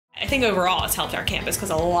I think overall it's helped our campus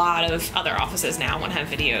because a lot of other offices now want to have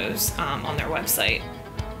videos on their website.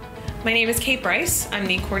 My name is Kate Brice. I'm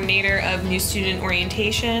the coordinator of new student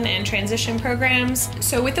orientation and transition programs.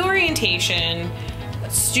 So with orientation,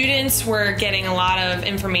 students were getting a lot of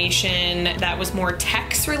information that was more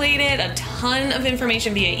text related, a ton of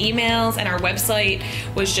information via emails, and our website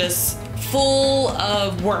was just full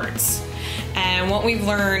of words. And what we've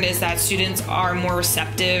learned is that students are more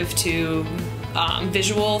receptive to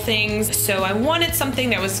visual things. So I wanted something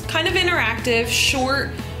that was kind of interactive,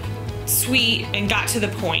 short, sweet, and got to the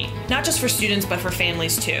point, not just for students, but for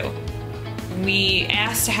families too. We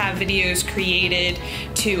asked to have videos created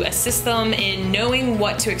to assist them in knowing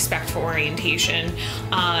what to expect for orientation,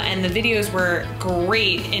 and the videos were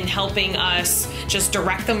great in helping us just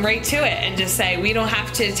direct them right to it and just say, we don't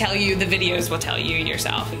have to tell you, the videos will tell you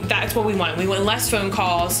yourself. That's what we want. We want less phone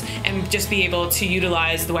calls and just be able to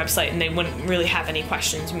utilize the website, and they wouldn't really have any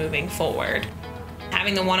questions moving forward.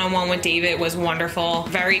 Having the one-on-one with David was wonderful,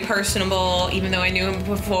 very personable. Even though I knew him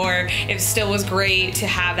before, it still was great to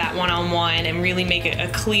have that one-on-one and really make it a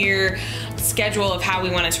clear schedule of how we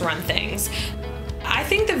wanted to run things. I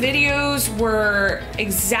think the videos were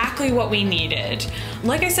exactly what we needed.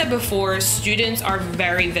 Like I said before, students are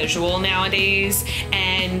very visual nowadays,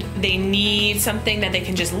 and they need something that they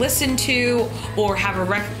can just listen to or have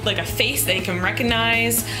a face they can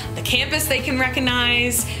recognize, the campus they can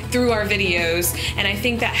recognize through our videos. And I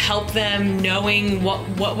think that helped them knowing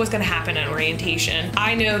what was going to happen at orientation.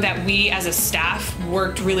 I know that we as a staff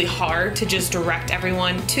worked really hard to just direct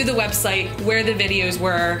everyone to the website where the videos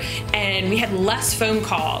were, and we had less phone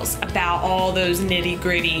calls about all those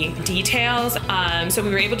nitty-gritty details. So we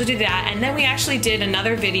were able to do that, and then we actually did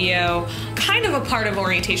another video, kind of a part of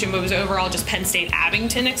orientation, but it was overall just Penn State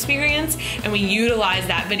Abington experience, and we utilized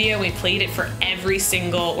that video. We played it for every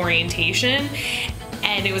single orientation,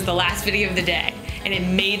 and it was the last video of the day. And it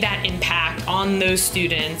made that impact on those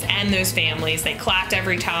students and those families. They clapped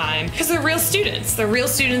every time because they're real students. They're real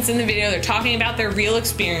students in the video. They're talking about their real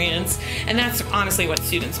experience, and that's honestly what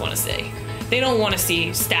students want to see. They don't want to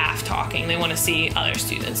see staff talking. They want to see other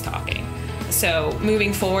students talking. So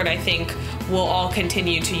moving forward, I think we'll all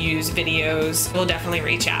continue to use videos. We'll definitely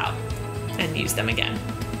reach out and use them again.